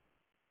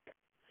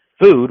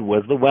Food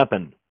was the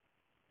weapon.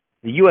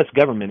 The U.S.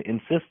 government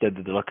insisted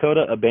that the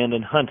Lakota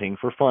abandon hunting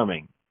for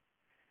farming.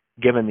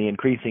 Given the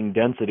increasing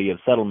density of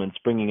settlements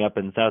springing up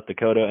in South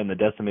Dakota and the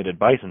decimated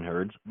bison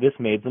herds, this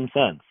made some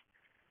sense.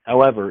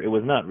 However, it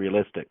was not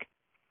realistic.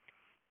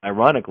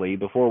 Ironically,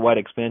 before white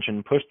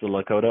expansion pushed the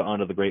Lakota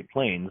onto the Great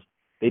Plains,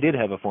 they did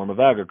have a form of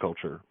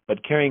agriculture,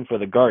 but caring for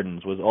the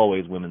gardens was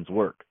always women's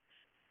work.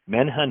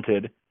 Men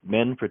hunted,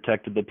 men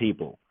protected the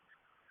people.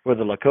 For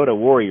the Lakota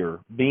warrior,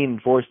 being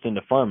forced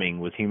into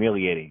farming was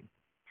humiliating.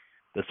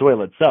 The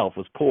soil itself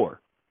was poor.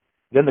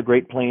 Then the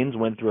Great Plains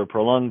went through a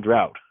prolonged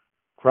drought.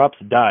 Crops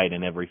died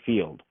in every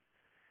field.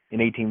 In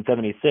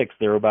 1876,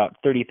 there were about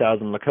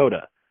 30,000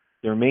 Lakota.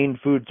 Their main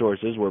food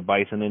sources were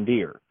bison and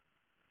deer.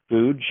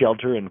 Food,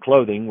 shelter, and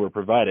clothing were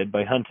provided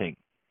by hunting.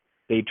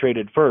 They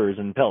traded furs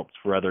and pelts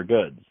for other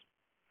goods.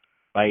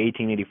 By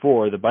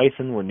 1884, the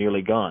bison were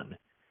nearly gone.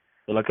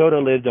 The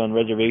Lakota lived on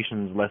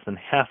reservations less than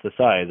half the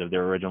size of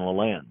their original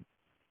land.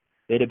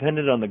 They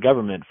depended on the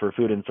government for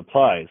food and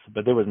supplies,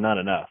 but there was not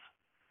enough.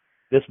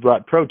 This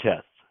brought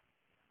protests.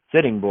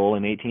 Sitting Bull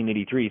in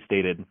 1883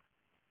 stated,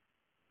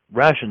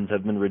 "Rations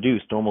have been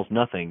reduced to almost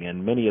nothing,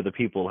 and many of the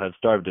people have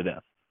starved to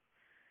death."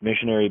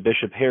 Missionary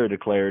Bishop Hare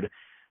declared,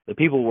 "The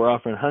people were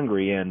often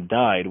hungry and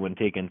died when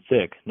taken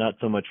sick, not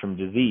so much from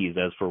disease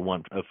as for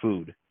want of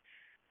food."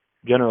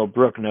 General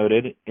Brooke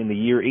noted, in the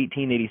year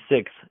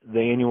 1886,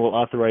 the annual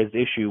authorized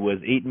issue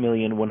was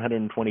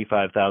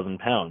 8,125,000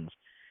 pounds.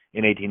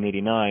 In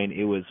 1889,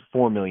 it was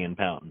 4 million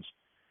pounds.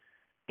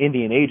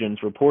 Indian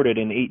agents reported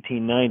in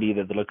 1890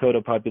 that the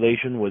Lakota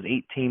population was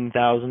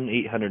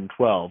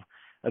 18,812,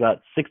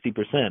 about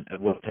 60%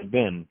 of what it had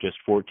been just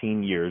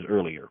 14 years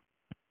earlier.